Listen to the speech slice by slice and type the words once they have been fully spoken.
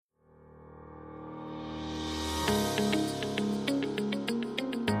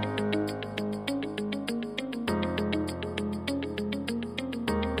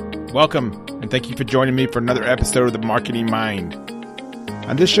Welcome, and thank you for joining me for another episode of The Marketing Mind.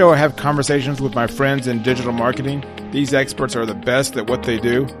 On this show, I have conversations with my friends in digital marketing. These experts are the best at what they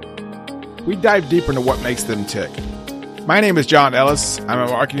do. We dive deeper into what makes them tick. My name is John Ellis. I'm a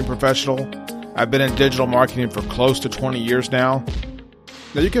marketing professional. I've been in digital marketing for close to 20 years now.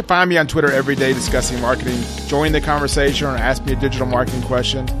 Now, you can find me on Twitter every day discussing marketing. Join the conversation or ask me a digital marketing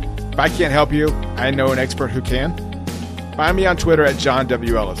question. If I can't help you, I know an expert who can. Find me on Twitter at John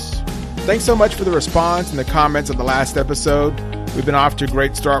W. Ellis. Thanks so much for the response and the comments on the last episode. We've been off to a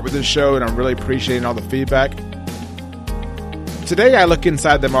great start with this show, and I'm really appreciating all the feedback. Today, I look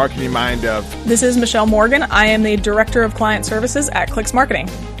inside the marketing mind of... This is Michelle Morgan. I am the Director of Client Services at Clix Marketing.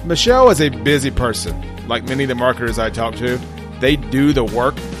 Michelle is a busy person. Like many of the marketers I talk to, they do the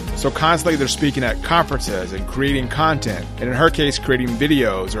work. So constantly they're speaking at conferences and creating content. And in her case, creating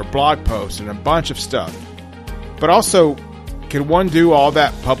videos or blog posts and a bunch of stuff. But also, can one do all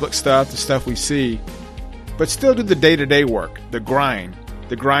that public stuff, the stuff we see, but still do the day-to-day work, the grind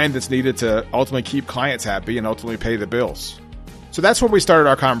that's needed to ultimately keep clients happy and ultimately pay the bills? So that's where we started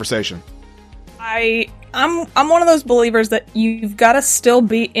our conversation. I'm one of those believers that you've got to still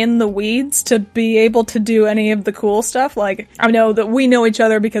be in the weeds to be able to do any of the cool stuff. Like, I know that we know each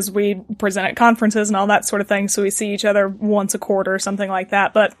other because we present at conferences and all that sort of thing, so we see each other once a quarter or something like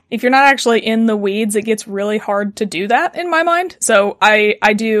that. But if you're not actually in the weeds, it gets really hard to do that in my mind. So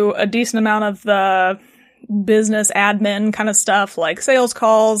I do a decent amount of the business admin kind of stuff, like sales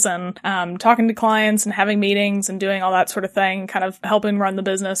calls and talking to clients and having meetings and doing all that sort of thing, kind of helping run the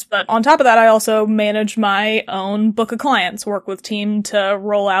business. But on top of that, I also manage my own book of clients, work with team to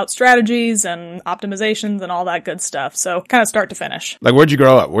roll out strategies and optimizations and all that good stuff. So kind of start to finish. Like, where'd you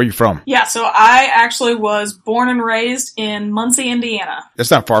grow up? Where are you from? Yeah, so I actually was born and raised in Muncie, Indiana.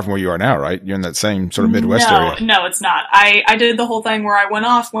 That's not far from where you are now, right? You're in that same sort of Midwest area. No, it's not. I did the whole thing where I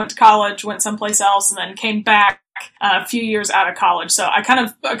went to college, went someplace else, and then came back a few years out of college. So I kind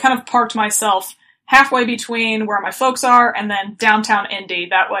of parked myself halfway between where my folks are and then downtown Indy.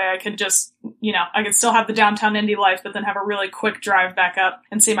 That way I could just, I could still have the downtown Indy life, but then have a really quick drive back up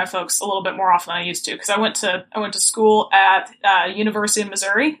and see my folks a little bit more often than I used to. Because I went to school at University of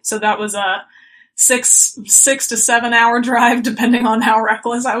Missouri, so that was a 6 to 7 hour drive, depending on how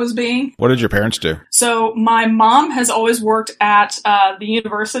reckless I was being. What did your parents do? So my mom has always worked at the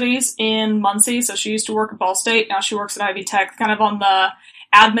universities in Muncie. So she used to work at Ball State. Now she works at Ivy Tech, kind of on the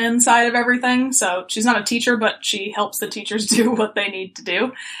admin side of everything. So she's not a teacher, but she helps the teachers do what they need to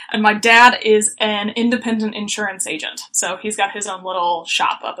do. And my dad is an independent insurance agent. So he's got his own little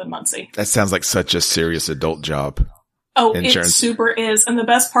shop up in Muncie. That sounds like such a serious adult job. Oh, Insurance. It super is. And the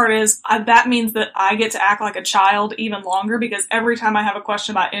best part is that means that I get to act like a child even longer, because every time I have a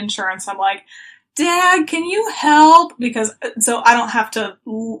question about insurance, I'm like, Dad, can you help? So I don't have to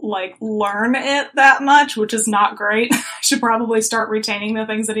learn it that much, which is not great. I should probably start retaining the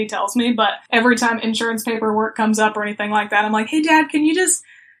things that he tells me. But every time insurance paperwork comes up or anything like that, I'm like, hey Dad, can you just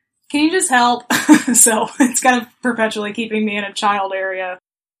help? So it's kind of perpetually keeping me in a child area.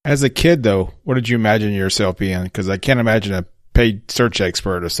 As a kid, though, what did you imagine yourself being? Because I can't imagine a paid search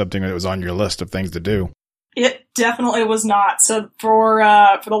expert or something that was on your list of things to do. It definitely was not. So for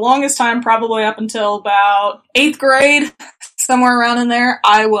the longest time, probably up until about 8th grade, somewhere around in there,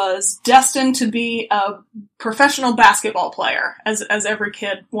 I was destined to be a professional basketball player, as every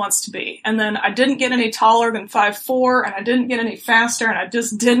kid wants to be. And then I didn't get any taller than 5'4", and I didn't get any faster, and I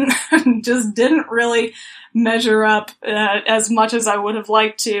just didn't really measure up as much as I would have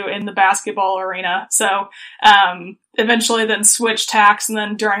liked to in the basketball arena. So eventually then switched tacks, and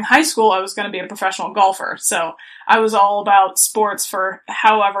then during high school I was going to be a professional golfer. So I was all about sports for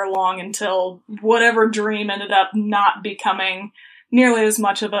however long, until whatever dream ended up not becoming nearly as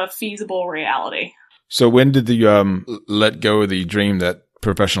much of a feasible reality. So when did you let go of the dream that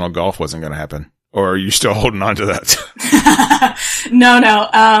professional golf wasn't going to happen? Or are you still holding on to that?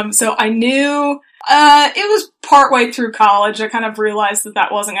 No. So I knew it was partway through college. I kind of realized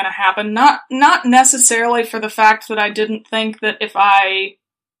that wasn't going to happen. Not necessarily for the fact that I didn't think that if I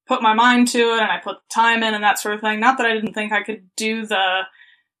put my mind to it and I put the time in and that sort of thing, not that I didn't think I could do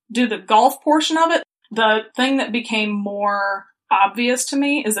the golf portion of it. The thing that became more obvious to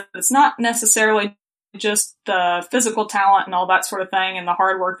me is that it's not necessarily just the physical talent and all that sort of thing and the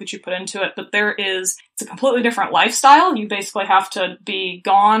hard work that you put into it, but it's a completely different lifestyle. You basically have to be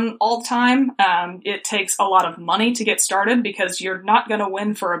gone all the time. It takes a lot of money to get started because you're not going to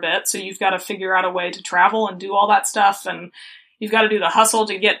win for a bit. So you've got to figure out a way to travel and do all that stuff. And you've got to do the hustle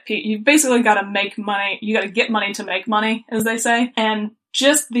to you've basically got to make money. You got to get money to make money, as they say. And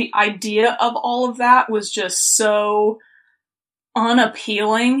just the idea of all of that was just so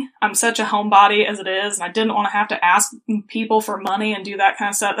unappealing. I'm such a homebody as it is, and I didn't want to have to ask people for money and do that kind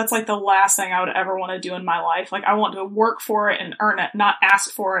of stuff. That's like the last thing I would ever want to do in my life. Like, I want to work for it and earn it, not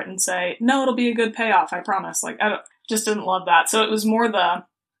ask for it and say, no, it'll be a good payoff, I promise. Like, just didn't love that. So it was more the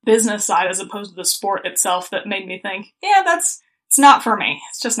business side as opposed to the sport itself that made me think, yeah, it's not for me.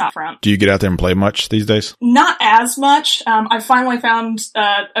 It's just not for me. Do you get out there and play much these days? Not as much. I finally found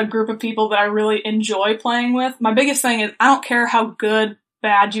a group of people that I really enjoy playing with. My biggest thing is I don't care how good,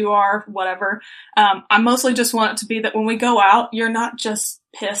 bad you are, whatever. I mostly just want it to be that when we go out, you're not just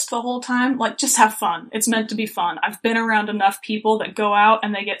pissed the whole time. Like, just have fun. It's meant to be fun. I've been around enough people that go out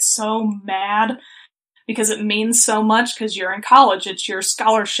and they get so mad because it means so much because you're in college, it's your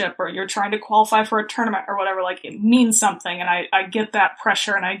scholarship, or you're trying to qualify for a tournament or whatever. Like, it means something, and I get that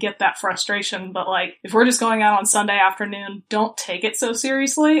pressure and I get that frustration. But like, if we're just going out on Sunday afternoon, don't take it so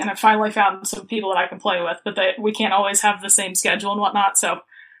seriously. And I finally found some people that I can play with, but we can't always have the same schedule and whatnot. So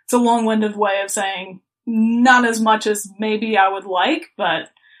it's a long-winded way of saying not as much as maybe I would like, but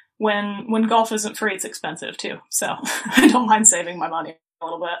when golf isn't free, it's expensive too. So I don't mind saving my money a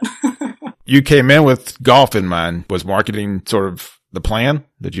little bit. You came in with golf in mind. Was marketing sort of the plan?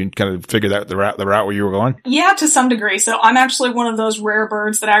 Did you kind of figure out the route where you were going? Yeah, to some degree. So I'm actually one of those rare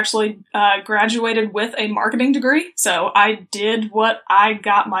birds that actually graduated with a marketing degree. So I did what I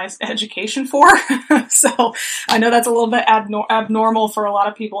got my education for. So I know that's a little bit abnormal for a lot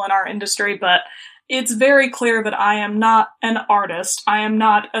of people in our industry, but it's very clear that I am not an artist. I am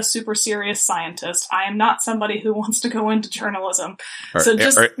not a super serious scientist. I am not somebody who wants to go into journalism.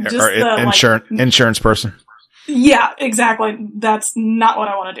 Insurance person. Yeah, exactly. That's not what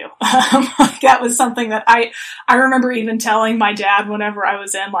I want to do. That was something that I remember even telling my dad whenever I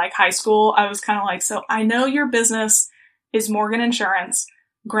was in like high school. I was kind of like, so I know your business is Morgan Insurance.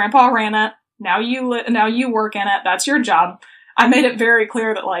 Grandpa ran it. Now you work in it. That's your job. I made it very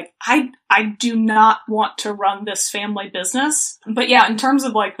clear that like, I do not want to run this family business. But yeah, in terms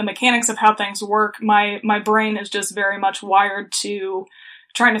of like the mechanics of how things work, my brain is just very much wired to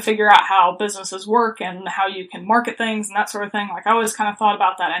trying to figure out how businesses work and how you can market things and that sort of thing. Like, I always kind of thought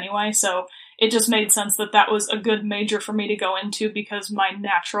about that anyway. So it just made sense that that was a good major for me to go into because my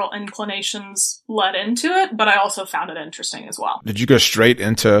natural inclinations led into it, but I also found it interesting as well. Did you go straight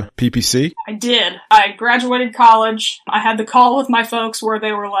into PPC? I did. I graduated college. I had the call with my folks where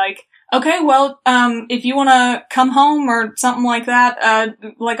they were like, okay, well, if you want to come home or something like that,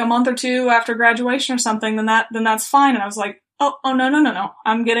 like a month or two after graduation or something, then that's fine. And I was like, Oh, no.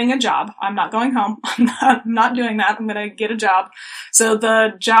 I'm getting a job. I'm not going home. I'm not doing that. I'm going to get a job. So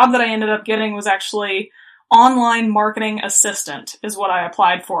the job that I ended up getting was actually online marketing assistant is what I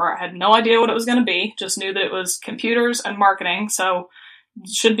applied for. I had no idea what it was going to be. Just knew that it was computers and marketing. So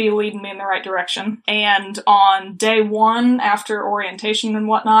should be leading me in the right direction. And on day one, after orientation and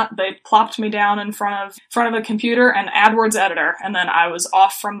whatnot, they plopped me down in front of a computer and AdWords editor, and then I was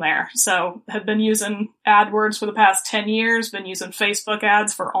off from there. So have been using AdWords for the past 10 years, been using Facebook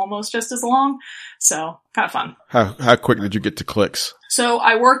ads for almost just as long. So kind of fun. How quick did you get to Clix? So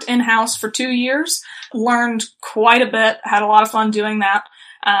I worked in-house for 2 years, learned quite a bit, had a lot of fun doing that.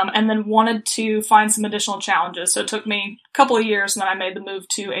 And then wanted to find some additional challenges. So it took me a couple of years, and then I made the move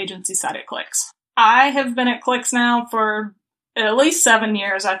to agency side at Clix. I have been at Clix now for at least 7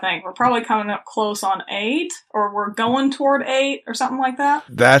 years, I think. We're probably coming up close on 8, or we're going toward 8 or something like that.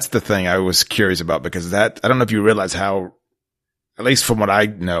 That's the thing I was curious about, because I don't know if you realize how, at least from what I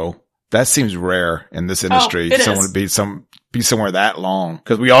know, that seems rare in this industry. Someone to be somewhere that long,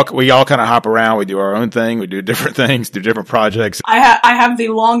 because we all kind of hop around. We do our own thing. We do different things, do different projects. I have the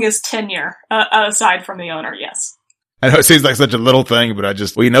longest tenure aside from the owner. Yes. I know it seems like such a little thing,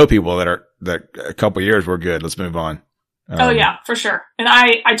 but we know people that a couple of years we're good. Let's move on. Oh yeah, for sure. And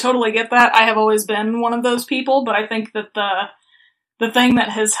I totally get that. I have always been one of those people, but I think that the thing that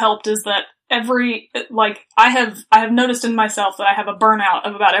has helped is that I have noticed in myself that I have a burnout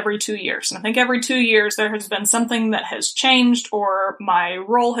of about every 2 years. And I think every 2 years there has been something that has changed, or my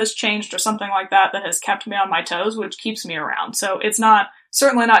role has changed, or something like that has kept me on my toes, which keeps me around. So it's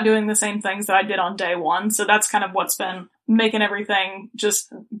certainly not doing the same things that I did on day one. So that's kind of what's been making everything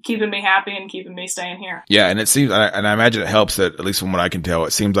just keeping me happy and keeping me staying here. Yeah. And it seems, and I imagine it helps that, at least from what I can tell,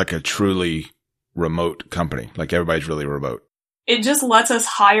 it seems like a truly remote company. Like, everybody's really remote. It just lets us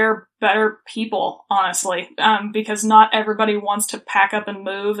hire better people, honestly, because not everybody wants to pack up and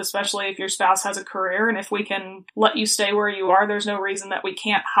move, especially if your spouse has a career. And if we can let you stay where you are, there's no reason that we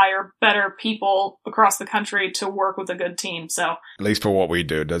can't hire better people across the country to work with a good team. So, at least for what we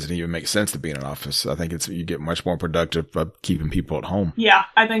do, it doesn't even make sense to be in an office. I think you get much more productive by keeping people at home. Yeah,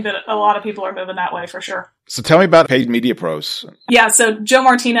 I think that a lot of people are moving that way for sure. So tell me about Paid Media Pros. Yeah, so Joe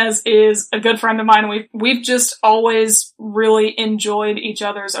Martinez is a good friend of mine. We've just always really enjoyed each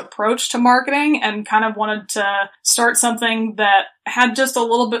other's approach to marketing and kind of wanted to start something that had just a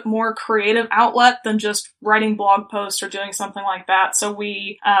little bit more creative outlet than just writing blog posts or doing something like that. So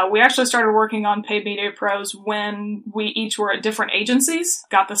we actually started working on Paid Media Pros when we each were at different agencies,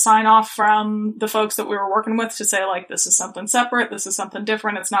 got the sign off from the folks that we were working with to say, like, this is something separate, this is something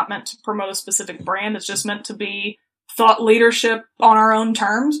different. It's not meant to promote a specific brand. It's just meant to be thought leadership on our own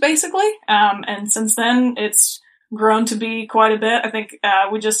terms, basically. And since then, it's grown to be quite a bit. I think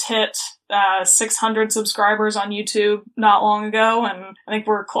we just hit 600 subscribers on YouTube not long ago, and I think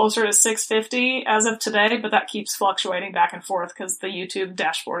we're closer to 650 as of today, but that keeps fluctuating back and forth because the YouTube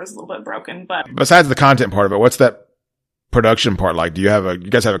dashboard is a little bit broken. But besides the content part of it, what's that production part like? Do you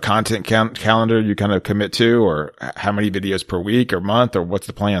guys have a content calendar you kind of commit to, or how many videos per week or month, or what's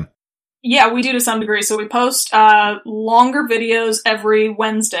the plan? Yeah, we do to some degree. So we post longer videos every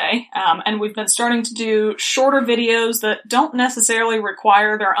Wednesday, and we've been starting to do shorter videos that don't necessarily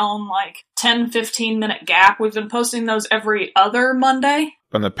require their own, 10, 15-minute gap. We've been posting those every other Monday.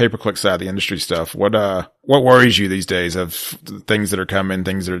 On the pay-per-click side, the industry stuff, what worries you these days of things that are coming,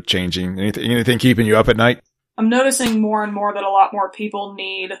 things that are changing? Anything keeping you up at night? I'm noticing more and more that a lot more people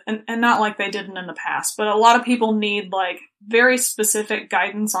need, and not like they didn't in the past, but a lot of people need very specific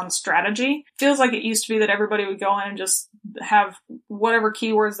guidance on strategy. Feels like it used to be that everybody would go in and just have whatever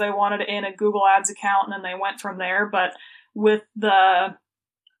keywords they wanted in a Google Ads account and then they went from there. But with the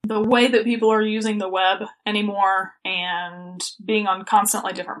way that people are using the web anymore and being on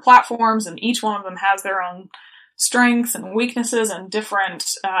constantly different platforms, and each one of them has their own strengths and weaknesses and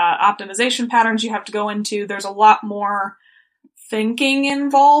different optimization patterns you have to go into. There's a lot more thinking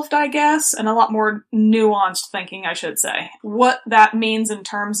involved, I guess, and a lot more nuanced thinking, I should say. What that means in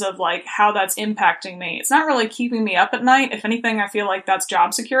terms of how that's impacting me, it's not really keeping me up at night. If anything, I feel like that's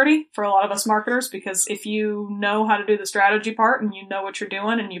job security for a lot of us marketers, because if you know how to do the strategy part and you know what you're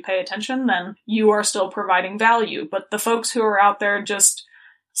doing and you pay attention, then you are still providing value. But the folks who are out there just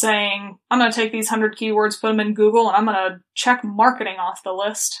saying, I'm going to take these 100 keywords, put them in Google, and I'm going to check marketing off the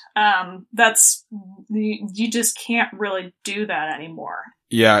list. You just can't really do that anymore.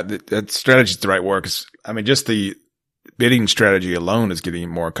 Yeah, that strategy is the right word. Just the bidding strategy alone is getting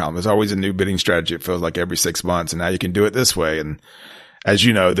more common. There's always a new bidding strategy. It feels like every 6 months, and now you can do it this way. And as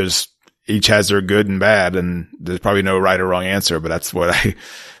you know, each has their good and bad, and there's probably no right or wrong answer, but that's what I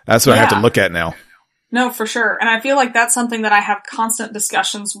have to look at now. No, for sure. And I feel like that's something that I have constant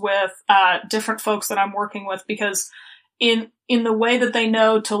discussions with different folks that I'm working with, because in the way that they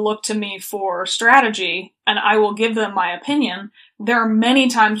know to look to me for strategy, and I will give them my opinion, there are many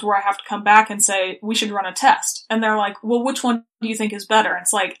times where I have to come back and say, we should run a test. And they're like, well, which one do you think is better? And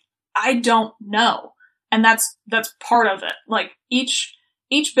it's like, I don't know. And that's part of it. Each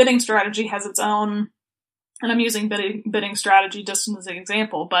bidding strategy has its own, and I'm using bidding strategy just as an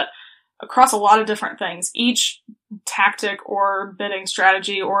example, but across a lot of different things, each tactic or bidding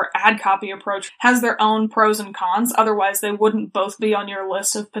strategy or ad copy approach has their own pros and cons. Otherwise, they wouldn't both be on your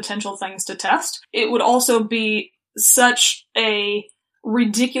list of potential things to test. It would also be such a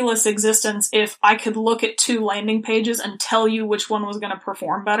ridiculous existence if I could look at 2 landing pages and tell you which one was going to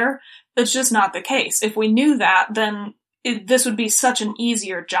perform better. That's just not the case. If we knew that, then this would be such an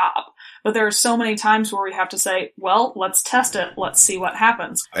easier job. But there are so many times where we have to say, well, let's test it. Let's see what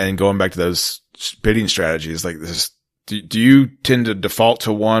happens. And going back to those bidding strategies like this, do you tend to default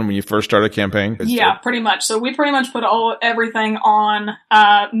to one when you first start a campaign? Yeah, pretty much. So we pretty much put everything on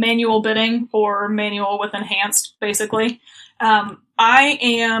manual bidding or manual with enhanced, basically. I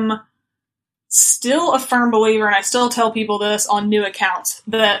am still a firm believer, and I still tell people this on new accounts,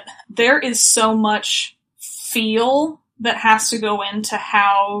 that there is so much feel that has to go into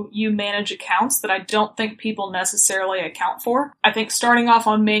how you manage accounts that I don't think people necessarily account for. I think starting off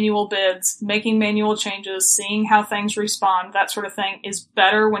on manual bids, making manual changes, seeing how things respond, that sort of thing is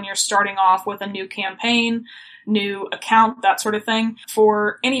better when you're starting off with a new campaign, new account, that sort of thing.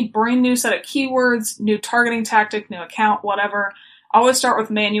 For any brand new set of keywords, new targeting tactic, new account, whatever, I always start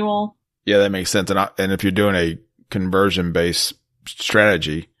with manual. Yeah, that makes sense. And if you're doing a conversion-based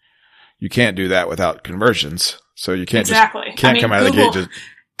strategy, you can't do that without conversions. So you can't exactly. Come out of the gate just.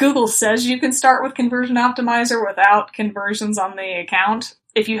 Google says you can start with Conversion Optimizer without conversions on the account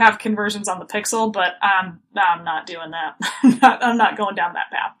if you have conversions on the pixel, but I'm not doing that. I'm not going down that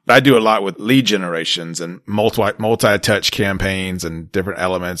path. I do a lot with lead generations and multi-touch campaigns and different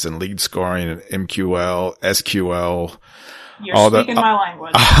elements and lead scoring and MQL, SQL. You're speaking my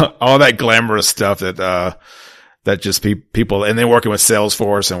language. All that glamorous stuff that that just people, and then working with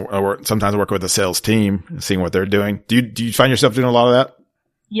Salesforce or sometimes working with the sales team, seeing what they're doing. Do you find yourself doing a lot of that?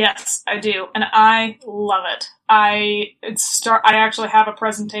 Yes, I do. And I love it. I actually have a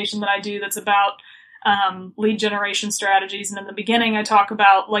presentation that I do that's about lead generation strategies. And in the beginning, I talk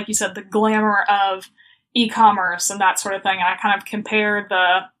about, like you said, the glamour of e-commerce and that sort of thing. And I kind of compare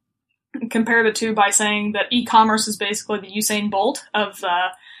the two by saying that e-commerce is basically the Usain Bolt of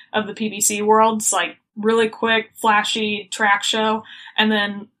the PPC world. It's like really quick, flashy track show. And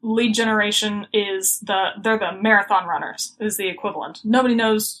then lead generation they're the marathon runners is the equivalent. Nobody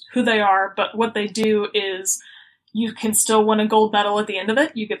knows who they are, but what they do is you can still win a gold medal at the end of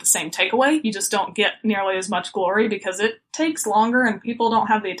it. You get the same takeaway. You just don't get nearly as much glory because it takes longer and people don't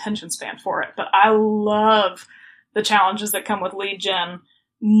have the attention span for it. But I love the challenges that come with lead gen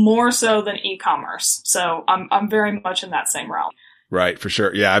more so than e-commerce. So I'm very much in that same realm. Right, for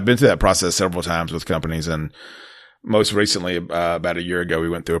sure. Yeah, I've been through that process several times with companies, and most recently, about a year ago, we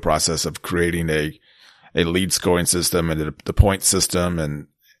went through a process of creating a lead scoring system and the point system, and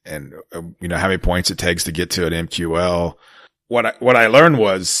how many points it takes to get to an MQL. What I learned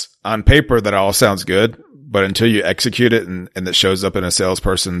was, on paper, that all sounds good, but until you execute it and it shows up in a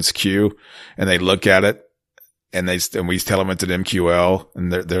salesperson's queue, and they look at it, and we tell them it's an MQL,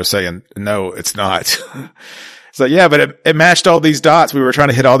 and they're saying, no, it's not. It's like, yeah, but it matched all these dots. We were trying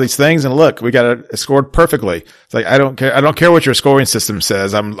to hit all these things, and look, we got it scored perfectly. It's like, I don't care what your scoring system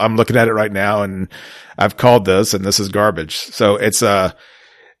says. I'm looking at it right now, and I've called this, and this is garbage. So it's a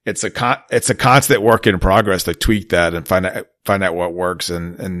constant work in progress to tweak that and find out what works.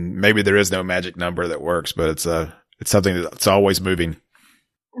 And maybe there is no magic number that works, but it's something that's always moving.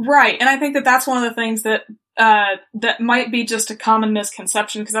 Right. And I think that that's one of the things that might be just a common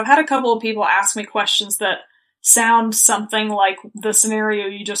misconception, because I've had a couple of people ask me questions that sound something like the scenario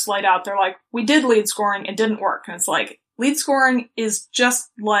you just laid out. They're like, we did lead scoring, it didn't work. And it's like, lead scoring is just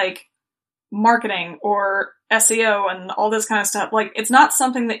like marketing or SEO and all this kind of stuff. Like, it's not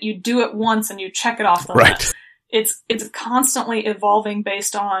something that you do it once and you check it off the list. It's constantly evolving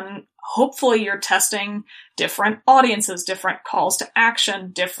based on, hopefully you're testing different audiences, different calls to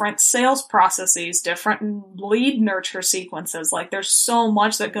action, different sales processes, different lead nurture sequences. Like, there's so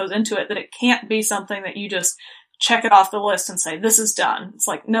much that goes into it that it can't be something that you just check it off the list and say, this is done. It's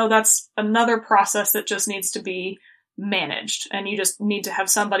like, no, that's another process that just needs to be managed. And you just need to have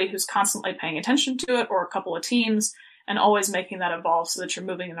somebody who's constantly paying attention to it, or a couple of teams, and always making that evolve so that you're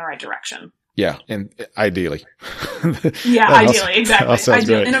moving in the right direction. Yeah, and ideally. Yeah, ideally, exactly.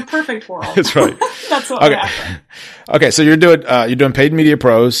 Great. In a perfect world. That's right. That's what okay. happened. Okay, so you're doing paid media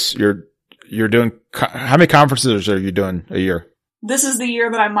pros. You're doing, how many conferences are you doing a year? This is the year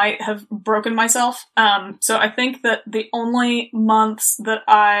that I might have broken myself. So I think that the only months that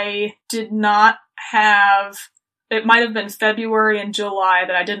I did not have, it might have been February and July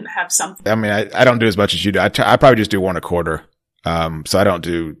that I didn't have something. I mean, I don't do as much as you do. I probably just do one a quarter. So I don't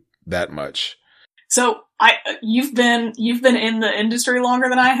do that much. So you've been in the industry longer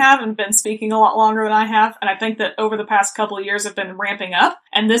than I have and been speaking a lot longer than I have. And I think that over the past couple of years have been ramping up.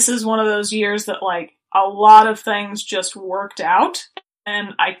 And this is one of those years that, like, a lot of things just worked out,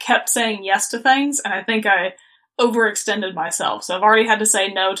 and I kept saying yes to things. And I think I overextended myself. So I've already had to say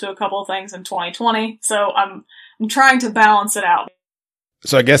no to a couple of things in 2020. So I'm trying to balance it out.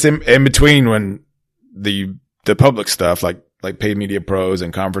 So I guess in between, when the public stuff, like paid media pros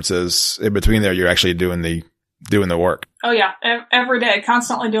and conferences, in between there, you're actually doing the work. Oh yeah. Every day,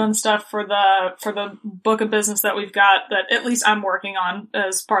 constantly doing stuff for the book of business that we've got, that at least I'm working on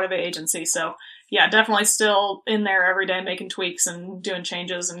as part of the agency. So yeah, definitely still in there every day, making tweaks and doing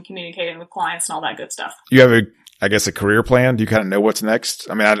changes and communicating with clients and all that good stuff. You have a career plan? Do you kind of know what's next?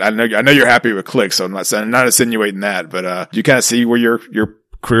 I mean, I know you're happy with Clix, so I'm not insinuating that, but do you kind of see where your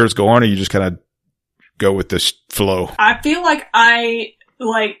career's going, or you just kind of go with this flow? I feel like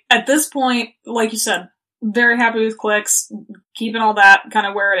at this point, like you said, very happy with Clix, keeping all that kind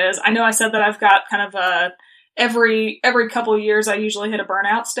of where it is. I know I said that I've got kind of every couple of years I usually hit a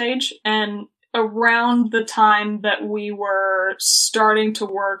burnout stage, and around the time that we were starting to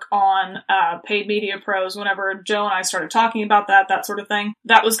work on paid media pros, whenever Joe and I started talking about that sort of thing,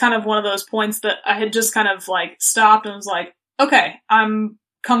 that was kind of one of those points that I had just kind of like stopped and was like, okay, I'm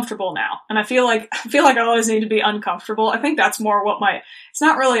comfortable now. And I feel like I always need to be uncomfortable. I think that's more it's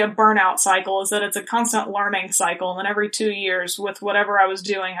not really a burnout cycle, is that it's a constant learning cycle. And then every 2 years with whatever I was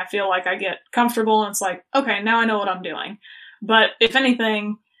doing, I feel like I get comfortable and it's like, okay, now I know what I'm doing. But if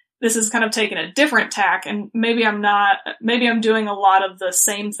anything, this has kind of taken a different tack, and maybe I'm doing a lot of the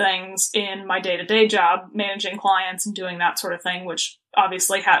same things in my day-to-day job, managing clients and doing that sort of thing, which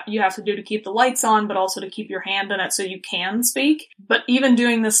obviously you have to do to keep the lights on, but also to keep your hand in it so you can speak. But even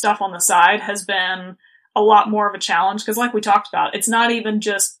doing this stuff on the side has been a lot more of a challenge, because like we talked about, it's not even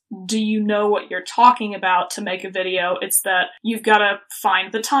just, do you know what you're talking about to make a video? It's that you've got to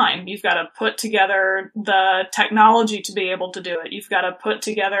find the time. You've got to put together the technology to be able to do it. You've got to put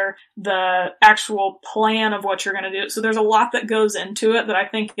together the actual plan of what you're going to do. So there's a lot that goes into it that I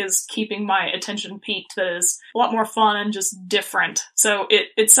think is keeping my attention peaked, that is a lot more fun and just different. So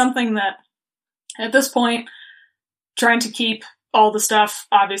it's something that at this point, trying to keep all the stuff,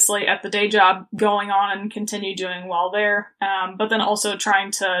 obviously, at the day job going on and continue doing well there. But then also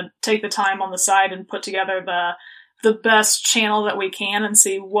trying to take the time on the side and put together the best channel that we can and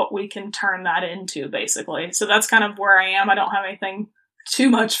see what we can turn that into, basically. So that's kind of where I am. I don't have anything too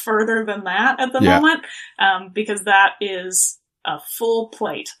much further than that at the moment, because that is a full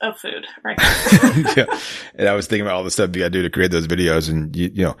plate of food right now. Yeah. And I was thinking about all the stuff you got to do to create those videos, and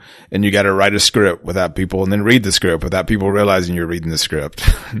and you got to write a script without people, and then read the script without people realizing you're reading the script,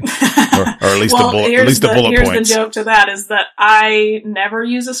 or at least the bullet points. Here's the joke to that is that I never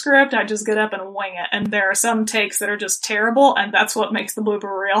use a script. I just get up and wing it, and there are some takes that are just terrible, and that's what makes the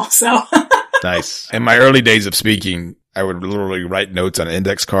blooper reel. So nice. In my early days of speaking, I would literally write notes on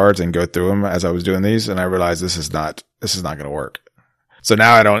index cards and go through them as I was doing these, and I realized this is not going to work. So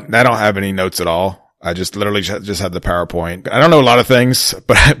now I don't have any notes at all. I just literally just have the PowerPoint. I don't know a lot of things,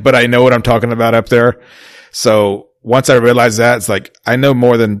 but I know what I'm talking about up there. So once I realized that, it's like I know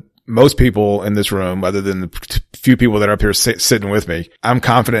more than most people in this room, other than the few people that are up here sitting with me. I'm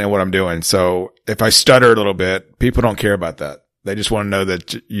confident in what I'm doing. So if I stutter a little bit, people don't care about that. They just want to know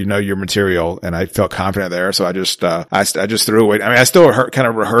that you know your material, and I felt confident there. So I just threw away. I mean, I still kind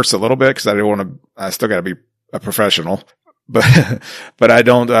of rehearse a little bit because I still got to be a professional, but I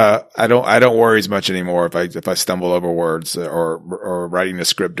don't worry as much anymore if I stumble over words or writing the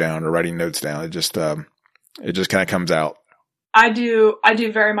script down or writing notes down. It just kind of comes out. I do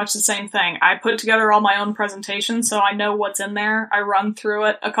very much the same thing. I put together all my own presentations, so I know what's in there. I run through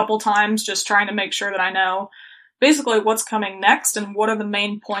it a couple times, just trying to make sure that I know basically what's coming next and what are the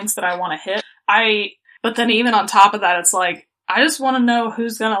main points that I want to hit. But then even on top of that, it's like, I just want to know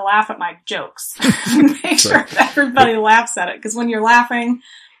who's going to laugh at my jokes. Make sure everybody laughs at it. Because when you're laughing,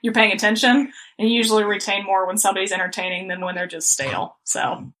 you're paying attention, and you usually retain more when somebody's entertaining than when they're just stale.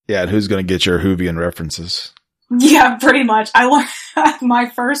 So yeah, and who's going to get your Whovian references? Yeah, pretty much. I learned my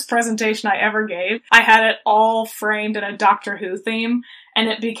first presentation I ever gave. I had it all framed in a Doctor Who theme, and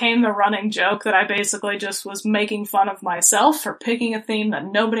it became the running joke that I basically just was making fun of myself for picking a theme that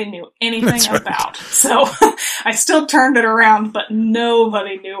nobody knew anything about. So I still turned it around, but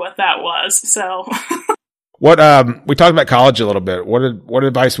nobody knew what that was. So what we talked about college a little bit. What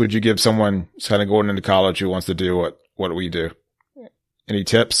advice would you give someone kind of going into college who wants to do what we do? Any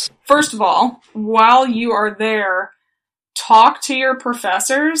tips? First of all, while you are there, talk to your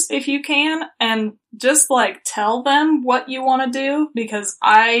professors if you can, and just tell them what you want to do, because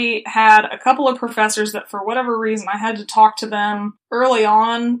I had a couple of professors that for whatever reason I had to talk to them early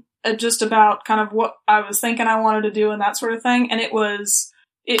on just about kind of what I was thinking I wanted to do and that sort of thing, and it was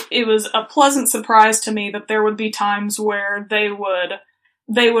a pleasant surprise to me that there would be times where they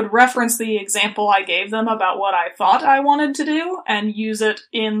would reference the example I gave them about what I thought I wanted to do and use it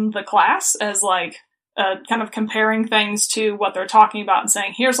in the class as kind of comparing things to what they're talking about and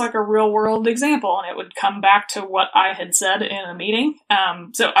saying, here's a real world example. And it would come back to what I had said in a meeting.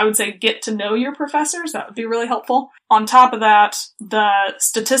 So I would say get to know your professors. That would be really helpful. On top of that, the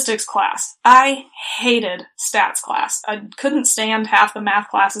statistics class. I hated stats class. I couldn't stand half the math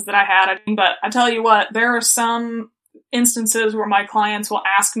classes that I had. But I tell you what, there are some instances where my clients will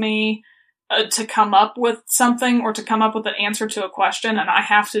ask me to come up with something or to come up with an answer to a question, and I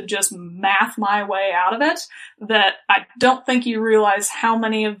have to just math my way out of it, that I don't think you realize how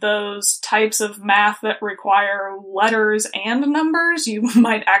many of those types of math that require letters and numbers you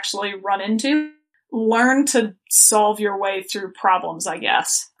might actually run into. Learn to solve your way through problems, I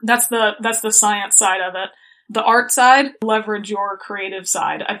guess. That's the science side of it. The art side, leverage your creative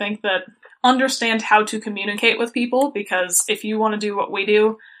side. I think that understand how to communicate with people, because if you want to do what we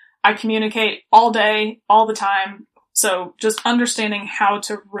do, I communicate all day, all the time. So just understanding how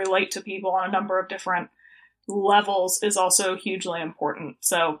to relate to people on a number of different levels is also hugely important.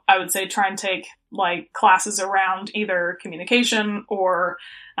 So I would say try and take classes around either communication or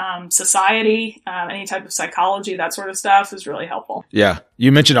society, any type of psychology, that sort of stuff is really helpful. Yeah.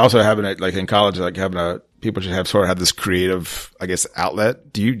 You mentioned also having it in college, having a people should have this creative, I guess,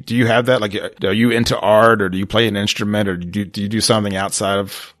 outlet. Do you have that? Like, are you into art, or do you play an instrument, or do you do something outside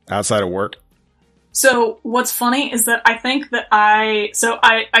of work? So what's funny is that I think that I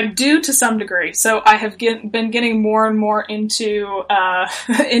do to some degree. So I have been getting more and more into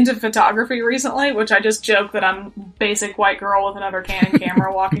into photography recently, which I just joke that I'm basic white girl with another Canon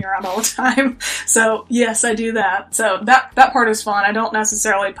camera walking around all the time. So yes, I do that. So that part is fun. I don't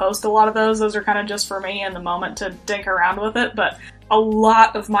necessarily post a lot of those. Those are kind of just for me in the moment to dink around with it, but a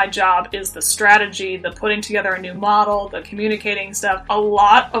lot of my job is the strategy, the putting together a new model, the communicating stuff. A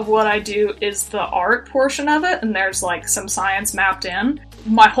lot of what I do is the art portion of it, and there's like some science mapped in.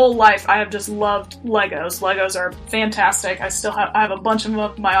 My whole life, I have just loved Legos. Legos are fantastic. I have a bunch of them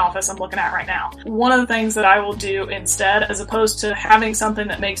in my office I'm looking at right now. One of the things that I will do instead, as opposed to having something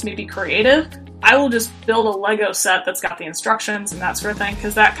that makes me be creative, I will just build a Lego set that's got the instructions and that sort of thing,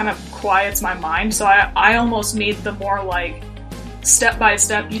 because that kind of quiets my mind. So I almost need the more like step by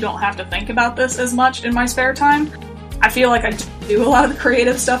step, you don't have to think about this as much in my spare time. I feel like I do a lot of the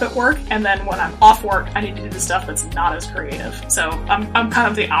creative stuff at work, and then when I'm off work, I need to do the stuff that's not as creative. So I'm kind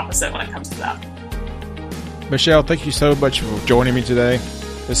of the opposite when it comes to that. Michelle, thank you so much for joining me today.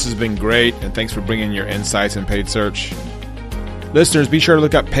 This has been great, and thanks for bringing your insights in paid search. Listeners, be sure to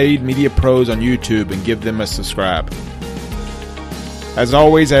look up Paid Media Pros on YouTube and give them a subscribe. As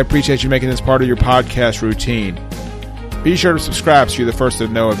always, I appreciate you making this part of your podcast routine. Be sure to subscribe so you're the first to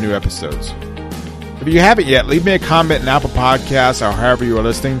know of new episodes. If you haven't yet, leave me a comment in Apple Podcasts or however you are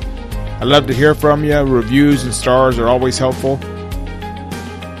listening. I'd love to hear from you. Reviews and stars are always helpful.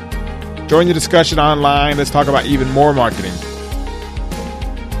 Join the discussion online. Let's talk about even more marketing.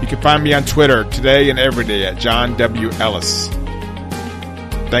 You can find me on Twitter today and every day at John W. Ellis.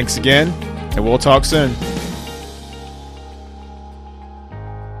 Thanks again, and we'll talk soon.